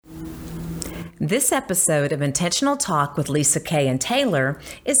This episode of Intentional Talk with Lisa Kay and Taylor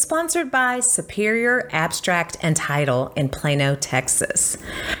is sponsored by Superior Abstract and Title in Plano, Texas.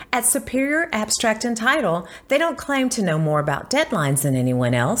 At Superior Abstract and Title, they don't claim to know more about deadlines than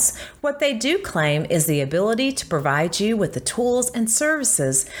anyone else. What they do claim is the ability to provide you with the tools and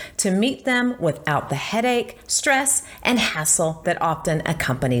services to meet them without the headache, stress, and hassle that often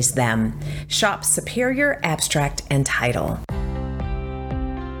accompanies them. Shop Superior Abstract and Title.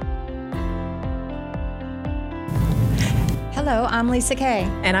 Hello, I'm Lisa Kay.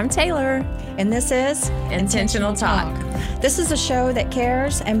 And I'm Taylor. And this is Intentional Talk. This is a show that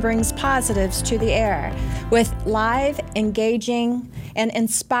cares and brings positives to the air with live, engaging, and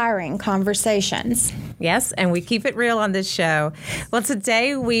inspiring conversations. Yes, and we keep it real on this show. Well,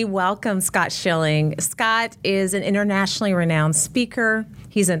 today we welcome Scott Schilling. Scott is an internationally renowned speaker.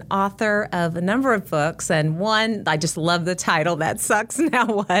 He's an author of a number of books, and one, I just love the title, That Sucks, Now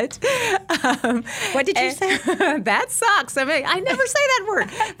What? What did you say? That sucks. I mean, I never say that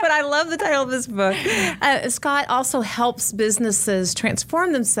word, but I love the title of this book. Scott also helps businesses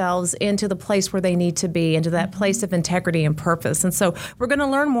transform themselves into the place where they need to be, into that place of integrity and purpose. And so we're going to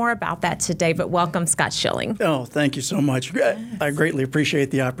learn more about that today, but welcome, Scott Schilling. Oh, thank you so much. I greatly appreciate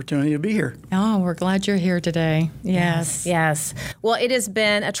the opportunity to be here. Oh, we're glad you're here today. Yes. Yes. Well, it has been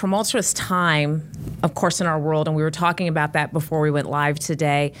a tumultuous time, of course, in our world, and we were talking about that before we went live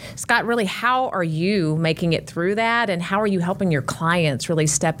today. Scott, really, how are you making it through that, and how are you helping your clients really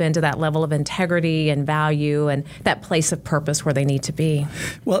step into that level of integrity and value and that place of purpose where they need to be?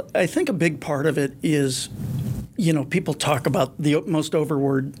 Well, I think a big part of it is, people talk about the most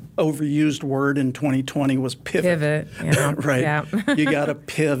overused word in 2020 was pivot. Pivot, yeah. Right. Yeah. You got to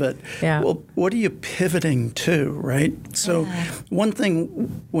pivot. Yeah. Well, what are you pivoting to, right? So one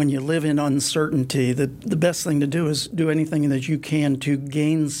thing, when you live in uncertainty, the best thing to do is do anything that you can to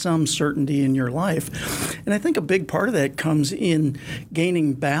gain some certainty in your life. And I think a big part of that comes in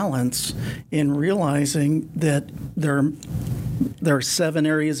gaining balance, in realizing that there are 7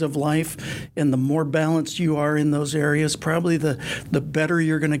 areas of life, and the more balanced you are in those areas, probably the better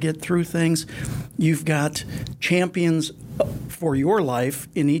you're going to get through things. You've got champions for your life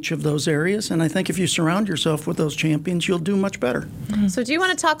in each of those areas, and I think if you surround yourself with those champions, you'll do much better. So do you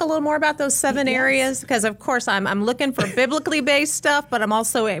want to talk a little more about those 7 areas? Because, of course, I'm looking for biblically based stuff, but I'm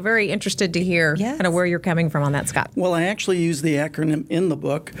also very interested to hear kind of where you're coming from on that, Scott. Well, I actually use the acronym in the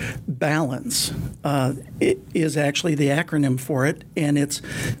book, BALANCE. It is actually the acronym for it, and it's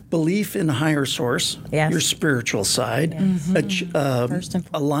belief in a higher source, your spiritual side,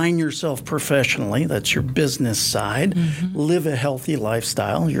 align yourself professionally, that's your business side, live a healthy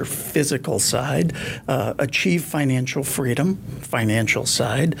lifestyle, your physical side, achieve financial freedom, financial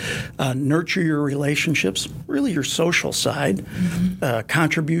side, nurture your relationships, really your social side,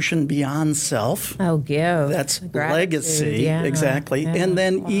 contribution beyond self. Oh, give. That's Gratitude. Legacy, exactly. Yeah. And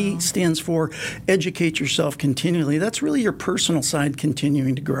then E stands for educate yourself continually. That's really your personal side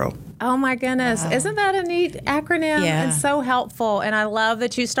continuing to grow. Oh, my goodness. Wow. Isn't that a neat acronym? Yeah. And so helpful. And I love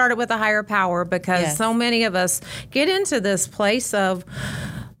that you started with a higher power, because so many of us get into this place of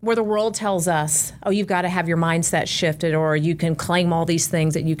where the world tells us, oh, you've got to have your mindset shifted, or you can claim all these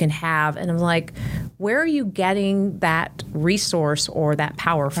things that you can have. And I'm like, where are you getting that resource or that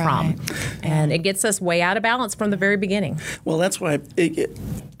power from? And it gets us way out of balance from the very beginning. Well, that's why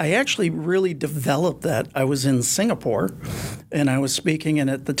I actually really developed that. I was in Singapore, and I was speaking, and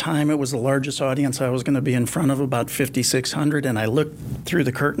at the time it was the largest audience I was going to be in front of, about 5,600, and I looked through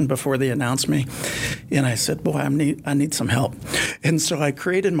the curtain before they announced me, and I said, boy, I need some help. And so I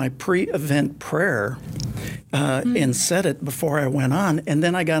created my pre-event prayer and said it before I went on, and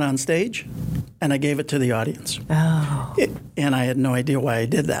then I got on stage and I gave it to the audience. Oh. And I had no idea why I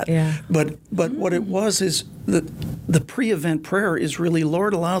did that. Yeah. But what it was is the pre-event prayer is really,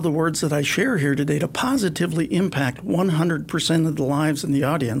 Lord, allow the words that I share here today to positively impact 100% of the lives in the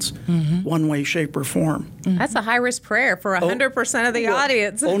audience, one way, shape, or form. That's a high-risk prayer for 100% of the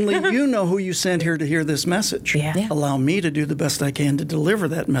audience. Only you know who you sent here to hear this message. Yeah. Allow me to do the best I can to deliver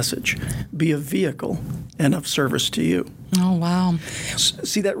that message, be a vehicle and of service to you. Oh, wow.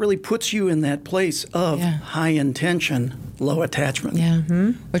 See, that really puts you in that place of high intention, low attachment. Yeah.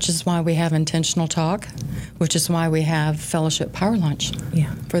 Which is why we have Intentional Talk, which is why we have Fellowship Power Lunch.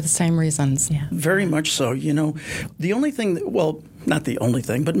 Yeah. For the same reasons. Yeah. Very much so. The only thing not the only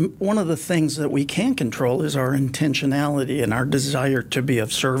thing, but one of the things that we can control is our intentionality and our desire to be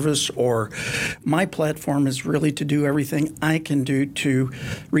of service. Or my platform is really to do everything I can do to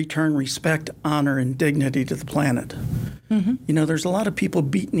return respect, honor, and dignity to the planet. You know, there's a lot of people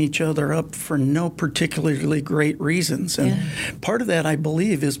beating each other up for no particularly great reasons. And part of that, I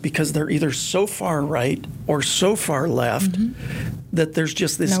believe, is because they're either so far right or so far left that there's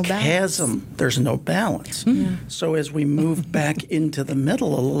just this chasm. There's no balance. So as we move back into the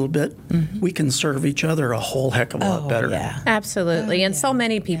middle a little bit, we can serve each other a whole heck of a lot better. Absolutely. And so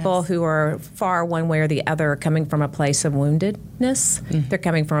many people who are far one way or the other are coming from a place of woundedness. They're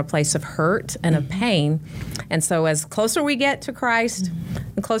coming from a place of hurt and of pain. And so as closer we get to Christ,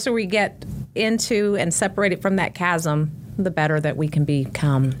 the closer we get into and separated from that chasm, the better that we can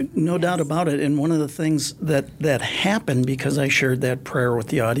become. No doubt about it. And one of the things that happened because I shared that prayer with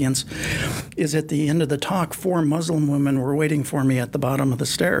the audience is at the end of the talk, 4 Muslim women were waiting for me at the bottom of the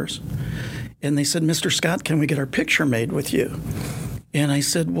stairs. And they said, Mr. Scott, can we get our picture made with you? And I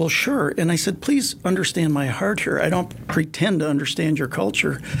said, well, sure. And I said, please understand my heart here. I don't pretend to understand your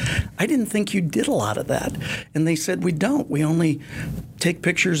culture. I didn't think you did a lot of that. And they said, we don't. We only take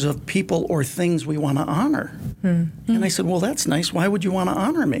pictures of people or things we want to honor. And I said, well, that's nice. Why would you want to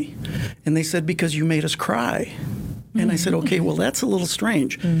honor me? And they said, because you made us cry. And I said, okay, well, that's a little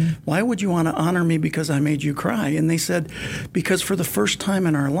strange. Why would you want to honor me because I made you cry? And they said, because for the first time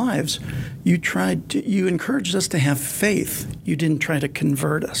in our lives, you encouraged us to have faith. You didn't try to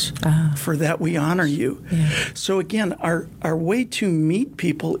convert us. For that, we honor you. So again, our way to meet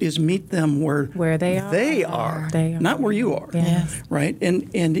people is meet them where they are, not where you are. Right? And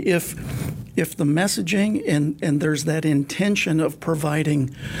if the messaging and there's that intention of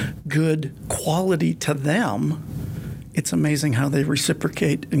providing good quality to them, it's amazing how they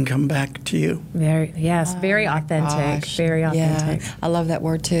reciprocate and come back to you. Very authentic. Very authentic. Yeah, I love that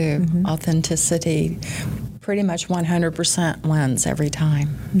word too. Authenticity. Pretty much 100% wins every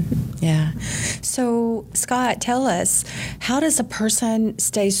time. Yeah. So, Scott, tell us, how does a person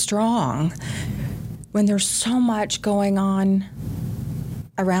stay strong when there's so much going on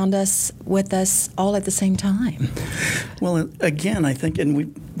around us, with us, all at the same time? Well, again, I think, and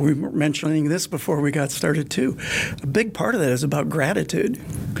we were mentioning this before we got started too, a big part of that is about gratitude,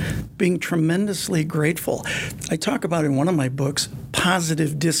 being tremendously grateful. I talk about in one of my books,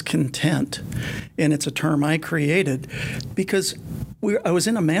 positive discontent, and it's a term I created because I was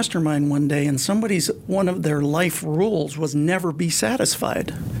in a mastermind one day and one of their life rules was never be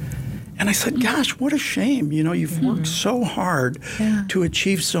satisfied. And I said, gosh, what a shame. You know, you've worked so hard to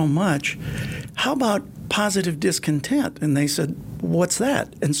achieve so much. How about positive discontent? And they said, what's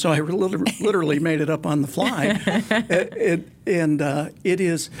that? And so I literally made it up on the fly. It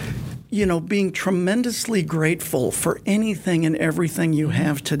is, you know, being tremendously grateful for anything and everything you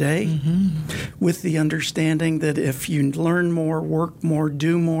have today with the understanding that if you learn more, work more,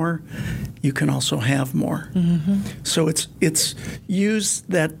 do more, you can also have more. So it's use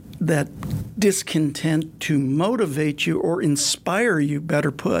that discontent to motivate you or inspire you, better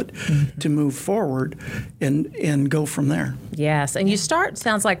put, to move forward and go from there. Yes, and you start,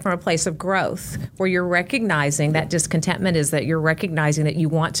 sounds like, from a place of growth where you're recognizing that discontentment is that you're recognizing that you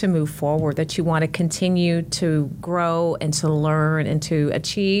want to move forward, that you want to continue to grow and to learn and to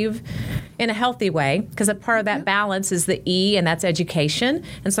achieve in a healthy way, because a part of that balance is the E, and that's education.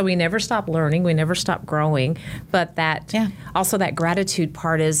 And so we never stop learning, we never stop growing, but that also that gratitude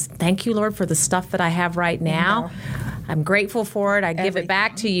part is, thank you, Lord, for the stuff that I have right now. I'm grateful for it. I give it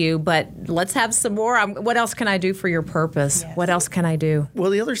back to you, but let's have some more. What else can I do for your purpose? What else can I do? Well,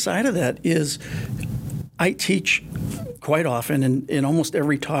 the other side of that is I teach quite often, and in almost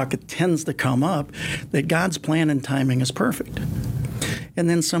every talk it tends to come up, that God's plan and timing is perfect. And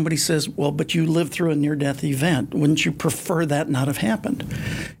then somebody says, well, but you lived through a near-death event. Wouldn't you prefer that not have happened?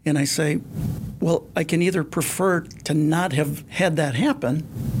 And I say, well, I can either prefer to not have had that happen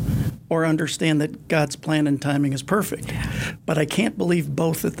or understand that God's plan and timing is perfect. But I can't believe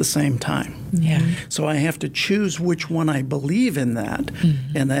both at the same time. So I have to choose which one I believe in that,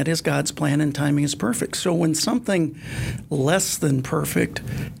 and that is God's plan and timing is perfect. So when something less than perfect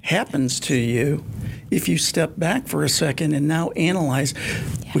happens to you, if you step back for a second and now analyze,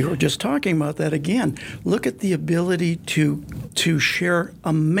 we were just talking about that again, look at the ability to share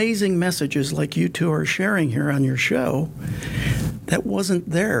amazing messages like you two are sharing here on your show that wasn't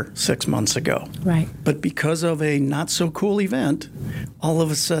there 6 months ago. Right. But because of a not-so-cool event, all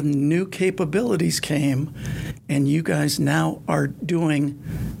of a sudden new capabilities came, and you guys now are doing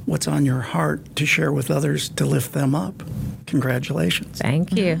what's on your heart to share with others to lift them up. Congratulations.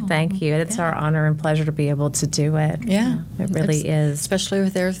 Thank you. Thank you. It's our honor and pleasure to be able to do it. It really is. Especially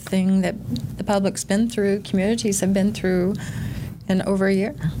with everything that the public's been through, communities have been through in over a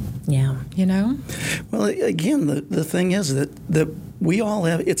year. You know? Well, again, the thing is that we all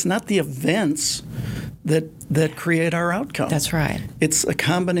have, it's not the events that create our outcome. That's right. It's a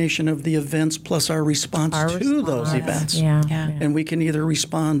combination of the events plus our response to those events. Yeah. And we can either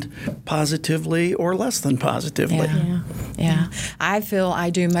respond positively or less than positively. Yeah. I feel I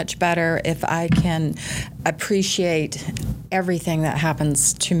do much better if I can appreciate everything that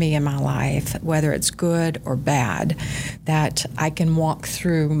happens to me in my life, whether it's good or bad, that I can walk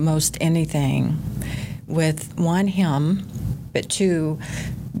through most anything with, one, Him, but two,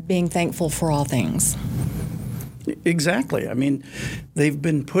 being thankful for all things. Exactly. I mean, they've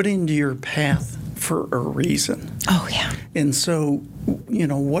been put into your path for a reason. Oh, yeah. And so,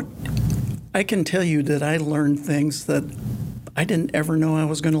 what I can tell you that I learned things that I didn't ever know I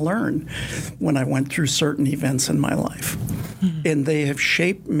was going to learn when I went through certain events in my life. Mm-hmm. And they have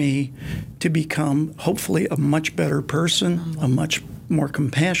shaped me to become, hopefully, a much better person, a much more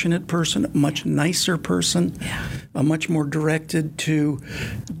compassionate person, a much nicer person, a much more directed to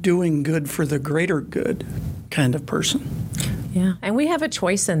doing good for the greater good kind of person. Yeah, and we have a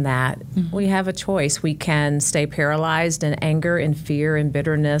choice in that. Mm-hmm. We have a choice. We can stay paralyzed in anger and fear and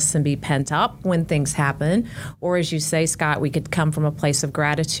bitterness and be pent up when things happen. Or as you say, Scott, we could come from a place of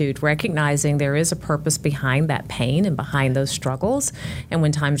gratitude, recognizing there is a purpose behind that pain and behind those struggles and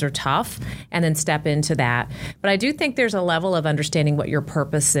when times are tough, and then step into that. But I do think there's a level of understanding what your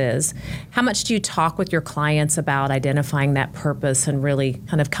purpose is. How much do you talk with your clients about identifying that purpose and really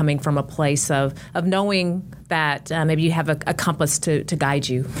kind of coming from a place of knowing that maybe you have a compass to guide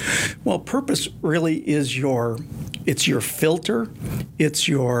you? Well, purpose really is your filter. It's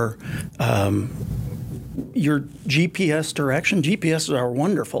your GPS direction. GPSs are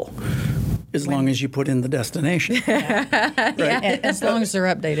wonderful as long as you put in the destination. Right? As long as they're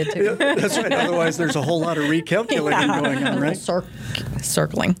updated, too. That's right. Otherwise, there's a whole lot of recalculating going on, right?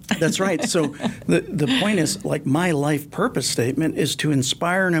 Circling. That's right. So the point is, like, my life purpose statement is to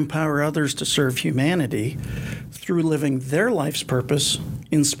inspire and empower others to serve humanity through living their life's purpose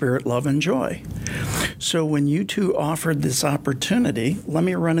in spirit, love, and joy. So when you two offered this opportunity, let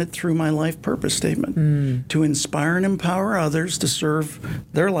me run it through my life purpose statement. To inspire and empower others to serve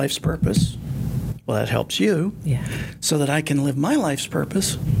their life's purpose. Well, that helps you. Yeah. So that I can live my life's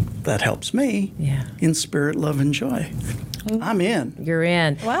purpose. That helps me. Yeah. In spirit, love, and joy. I'm in. You're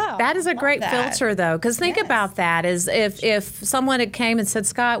in. Wow. That is a great filter, though, because think about that. Is if someone had came and said,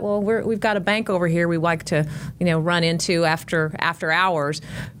 Scott, well, we've got a bank over here we like to, run into after hours.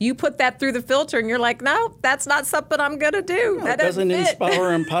 You put that through the filter, and you're like, no, that's not something I'm going to do. No, that it doesn't fit. inspire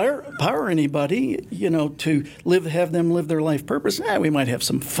or empower anybody, to have them live their life purpose. We might have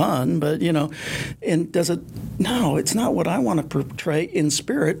some fun, but and does it? No, it's not what I want to portray in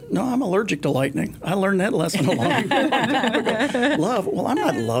spirit. No, I'm allergic to lightning. I learned that lesson a long time. Love. Well, I'm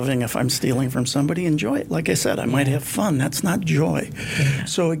not loving if I'm stealing from somebody. Enjoy it. Like I said, I might have fun. That's not joy. Yeah.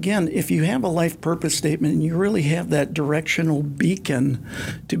 So again, if you have a life purpose statement and you really have that directional beacon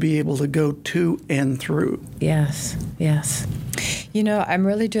to be able to go to and through. Yes. I'm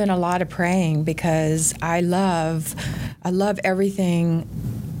really doing a lot of praying because I love everything.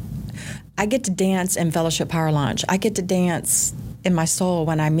 I get to dance in Fellowship Power Lunch. I get to dance in my soul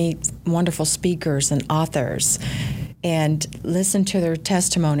when I meet wonderful speakers and authors and listen to their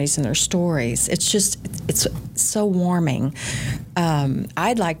testimonies and their stories. It's so warming.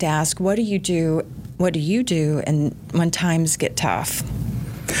 I'd like to ask, what do you do and when times get tough?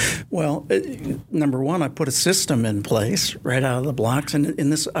 Well, number one, I put a system in place right out of the blocks, and in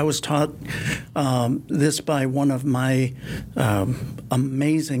this, I was taught this by one of my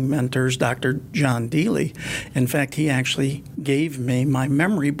amazing mentors, Dr. John Deely. In fact, he actually gave me my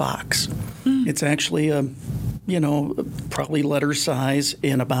memory box. It's actually probably letter size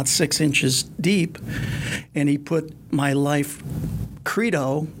and about 6 inches deep, and he put my life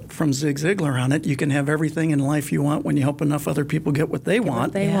credo from Zig Ziglar on it. You can have everything in life you want when you help enough other people get what they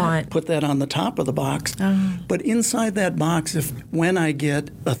want. Put that on the top of the box. But inside that box, when I get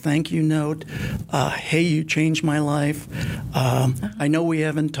a thank you note, hey, you changed my life. I know we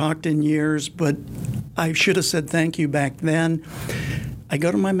haven't talked in years, but I should have said thank you back then. I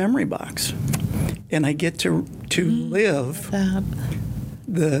go to my memory box, and I get to live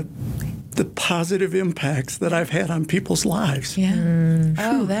the positive impacts that I've had on people's lives. Yeah.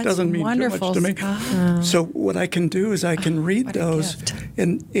 Oh, that's doesn't mean wonderful. Too much to me. So what I can do is I can read those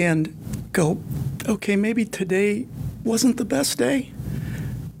and go, okay, maybe today wasn't the best day,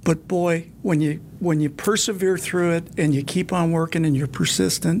 but boy, when you persevere through it and you keep on working and you're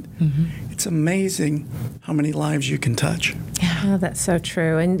persistent, it's amazing how many lives you can touch. Oh, that's so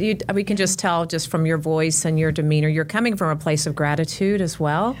true. And we can just tell just from your voice and your demeanor, you're coming from a place of gratitude as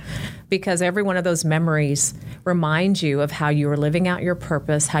well, because every one of those memories reminds you of how you were living out your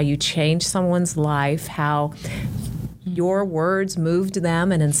purpose, how you changed someone's life, how your words moved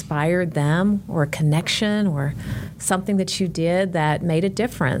them and inspired them, or a connection or something that you did that made a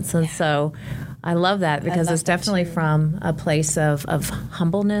difference. And so I love that, because it's definitely from a place of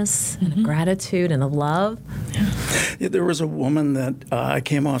humbleness and gratitude and of love. Yeah, there was a woman that I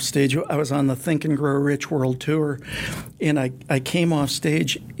came off stage. I was on the Think and Grow Rich World Tour, and I came off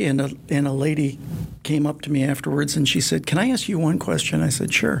stage, and a lady came up to me afterwards, and she said, "Can I ask you one question?" I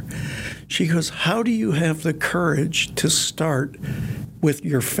said, "Sure." She goes, "How do you have the courage to start with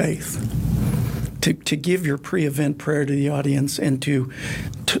your faith? To give your pre-event prayer to the audience and to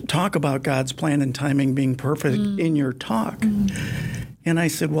talk about God's plan and timing being perfect in your talk?" And I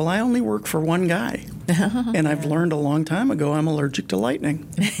said, "Well, I only work for one guy. And I've learned a long time ago I'm allergic to lightning."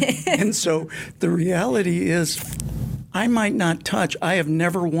 And so the reality is I might not touch. I have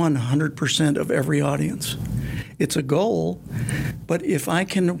never won 100% of every audience. It's a goal. But if I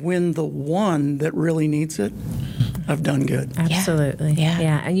can win the one that really needs it, I've done good. Absolutely.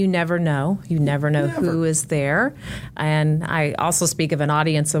 Yeah. And you never know. You never know who is there. And I also speak of an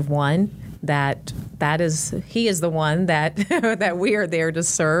audience of one he is the one that that we are there to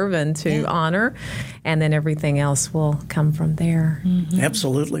serve and to honor, and then everything else will come from there.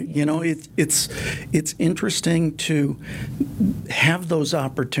 Absolutely. You know, it's interesting to have those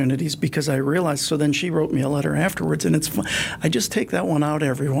opportunities, because I realized, so then she wrote me a letter afterwards, and it's fun. I just take that one out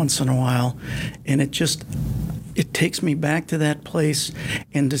every once in a while, and it takes me back to that place,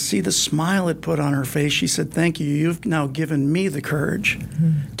 and to see the smile it put on her face. She said, "Thank you. You've now given me the courage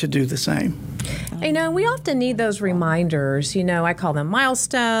to do the same." You know, we often need those reminders. You know, I call them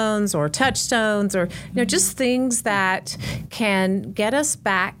milestones or touchstones, or, just things that can get us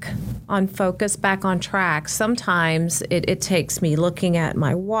back on focus, back on track. Sometimes it takes me looking at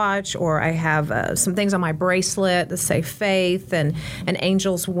my watch, or I have some things on my bracelet that say faith and an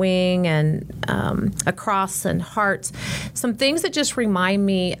angel's wing and a cross and hearts. Some things that just remind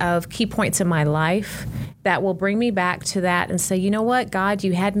me of key points in my life that will bring me back to that and say, you know what, God,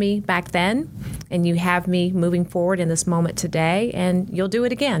 you had me back then, and you have me moving forward in this moment today, and you'll do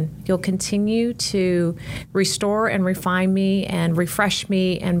it again. You'll continue to restore and refine me and refresh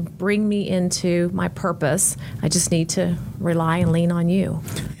me and bring me into my purpose. I just need to rely and lean on you.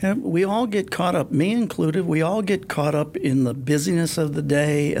 Yeah, we all get caught up, me included, we all get caught up in the busyness of the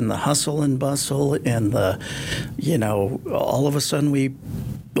day and the hustle and bustle and all of a sudden we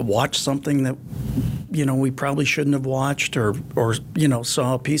watch something that we probably shouldn't have watched, or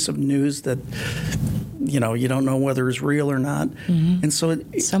saw a piece of news that you don't know whether it's real or not. And so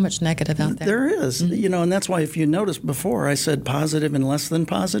so much negative out there. There is, and that's why, if you noticed before, I said positive and less than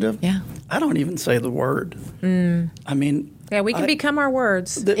positive. Yeah. I don't even say the word. I mean, yeah, we can become our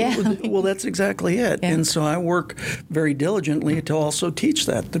words. Well, that's exactly it. Yeah. And so I work very diligently to also teach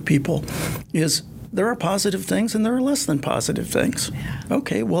that to people, is there are positive things and there are less than positive things. Yeah.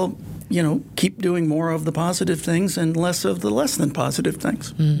 Okay, well, keep doing more of the positive things and less of the less than positive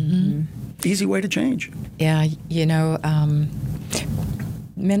things. Easy way to change. Yeah,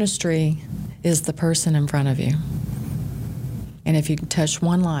 ministry is the person in front of you. And if you can touch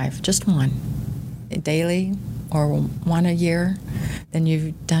one life, just one, daily or one a year, then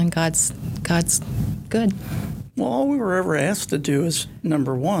you've done God's good. Well, all we were ever asked to do is,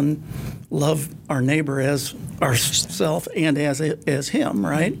 number one, love our neighbor as ourself and as him,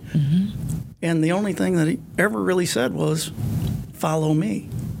 right? And the only thing that he ever really said was, follow me.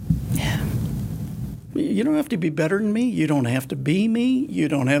 Yeah. You don't have to be better than me. You don't have to be me. You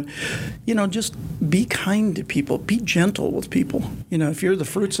don't have, just be kind to people. Be gentle with people. If you're the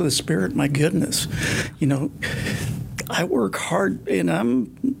fruits of the Spirit, my goodness, I work hard, and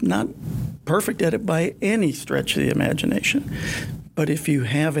I'm not perfect at it by any stretch of the imagination. But if you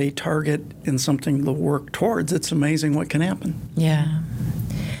have a target and something to work towards, it's amazing what can happen. Yeah.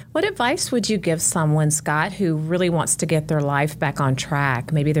 What advice would you give someone, Scott, who really wants to get their life back on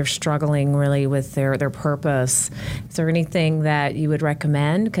track? Maybe they're struggling really with their purpose. Is there anything that you would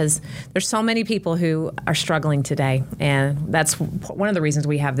recommend? Because there's so many people who are struggling today, and that's one of the reasons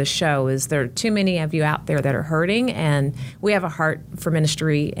we have this show, is there are too many of you out there that are hurting, and we have a heart for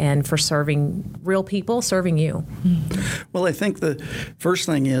ministry and for serving real people, serving you. Well, I think the first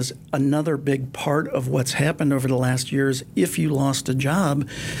thing is, another big part of what's happened over the last year is, if you lost a job,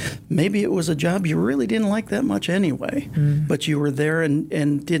 maybe it was a job you really didn't like that much anyway, but you were there and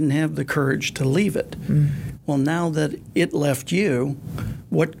didn't have the courage to leave it. well, now that it left you,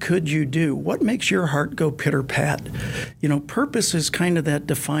 what could you do? What makes your heart go pitter-pat? Purpose is kind of that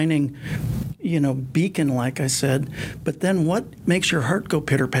defining, beacon, like I said. But then what makes your heart go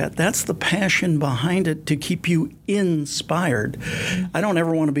pitter-pat? That's the passion behind it to keep you inspired. I don't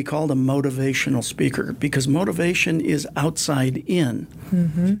ever want to be called a motivational speaker because motivation is outside in.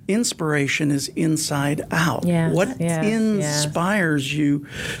 Mm-hmm. Inspiration is inside out. Yes, what inspires you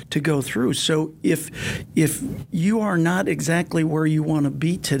to go through? So if you are not exactly where you want to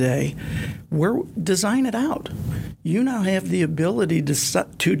be today, design it out. You now have the ability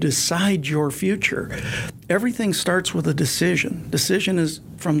to decide your future. Everything starts with a decision. Decision is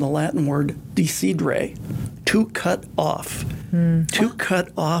from the Latin word decidere, to cut off, to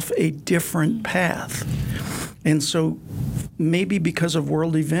cut off a different path. And so maybe because of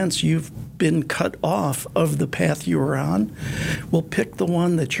world events, you've been cut off of the path you were on. Well, pick the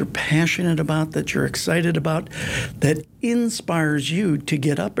one that you're passionate about, that you're excited about, that inspires you to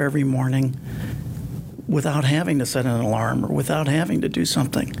get up every morning without having to set an alarm or without having to do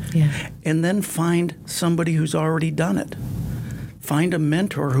something. Yeah. And then find somebody who's already done it. Find a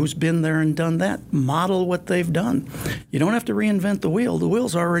mentor who's been there and done that. Model what they've done. You don't have to reinvent the wheel. The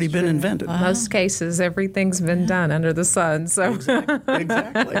wheel's already been invented. Most cases, everything's been done under the sun. So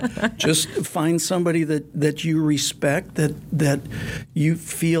Exactly. Just find somebody that you respect, that you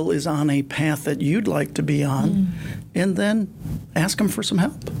feel is on a path that you'd like to be on, and then ask them for some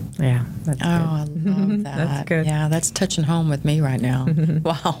help. Yeah, that's good. I love that. That's good. Yeah, that's touching home with me right now.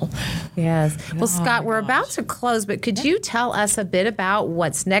 Wow. Yes. Well, Scott, we're about to close, but could you tell us a bit about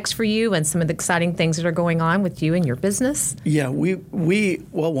what's next for you and some of the exciting things that are going on with you and your business? Yeah,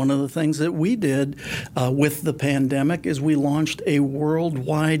 one of the things that we did with the pandemic is we launched a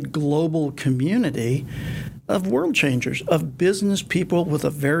worldwide global community of world changers, of business people with a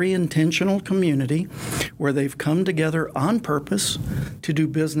very intentional community where they've come together on purpose to do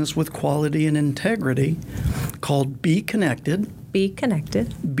business with quality and integrity, called Be Connected. Be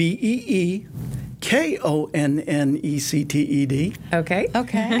Connected. BEEKONNECTED. Okay.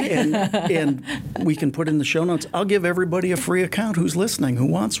 And we can put in the show notes. I'll give everybody a free account who's listening, who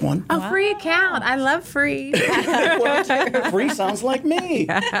wants one. A free account. I love free. Free sounds like me.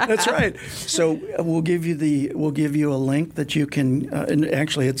 That's right. So we'll give you a link that you can. And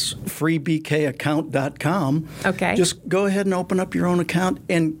actually, it's freebkaccount.com. Okay. Just go ahead and open up your own account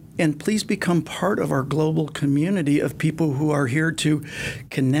and please become part of our global community of people who are here to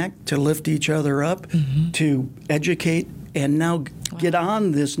connect, to lift each other up, to educate, and now get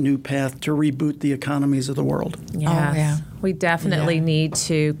on this new path to reboot the economies of the world. Yes. Oh, yeah. We definitely need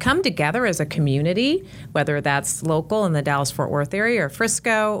to come together as a community, whether that's local in the Dallas-Fort Worth area or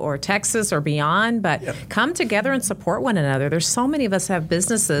Frisco or Texas or beyond, but come together and support one another. There's so many of us have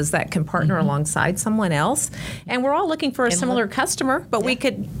businesses that can partner alongside someone else, and we're all looking for a similar customer, but we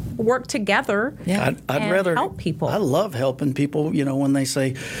could work together I'd and rather help people. I love helping people. When they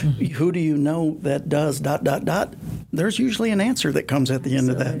say, who do you know that does ... There's usually an answer that comes at the end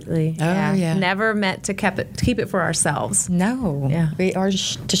of that. Absolutely. Oh, yeah. Never meant to keep it for ourselves. No. Yeah. We are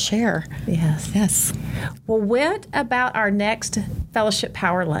to share. Yes. Yes. Well, what about our next Fellowship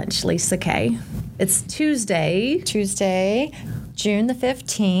Power Lunch, Lisa Kay? It's Tuesday, June the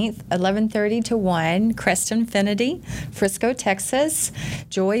 15th, 11:30 to 1, Crest Infinity, Frisco, Texas.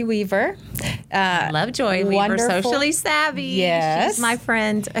 Joy Weaver. Love Joy Weaver, wonderful. socially savvy. Yes. She's my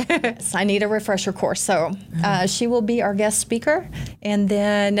friend. I need a refresher course. So she will be our guest speaker. And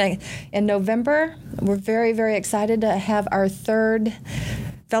then in November, we're very, very excited to have our third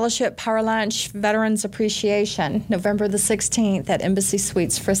Fellowship Power Lunch Veterans Appreciation, November the 16th at Embassy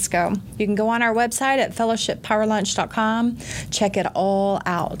Suites, Frisco. You can go on our website at fellowshippowerlunch.com, check it all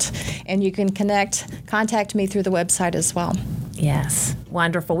out. And you can contact me through the website as well. Yes,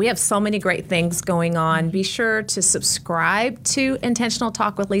 wonderful. We have so many great things going on. Be sure to subscribe to Intentional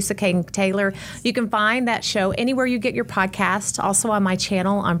Talk with Lisa Kay Taylor. You can find that show anywhere you get your podcast, also on my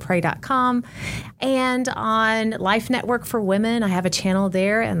channel on pray.com and on Life Network for Women. I have a channel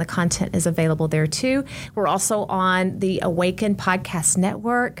there and the content is available there too. We're also on the Awaken Podcast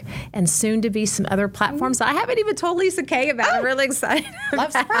Network and soon to be some other platforms I haven't even told Lisa Kay about. I'm really excited.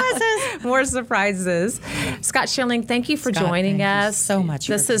 Love surprises. More surprises. Scott Schilling, thank you for joining thank you us so much.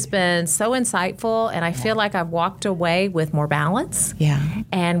 This has been so insightful, and I feel like I've walked away with more balance. Yeah.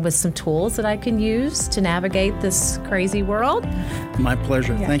 And with some tools that I can use to navigate this crazy world. My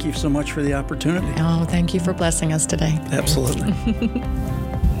pleasure. Thank you so much for the opportunity. Oh, thank you for blessing us today. Absolutely.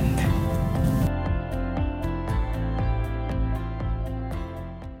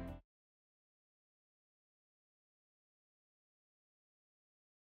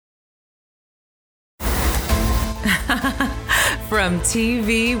 From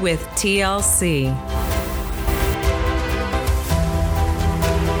TV with TLC.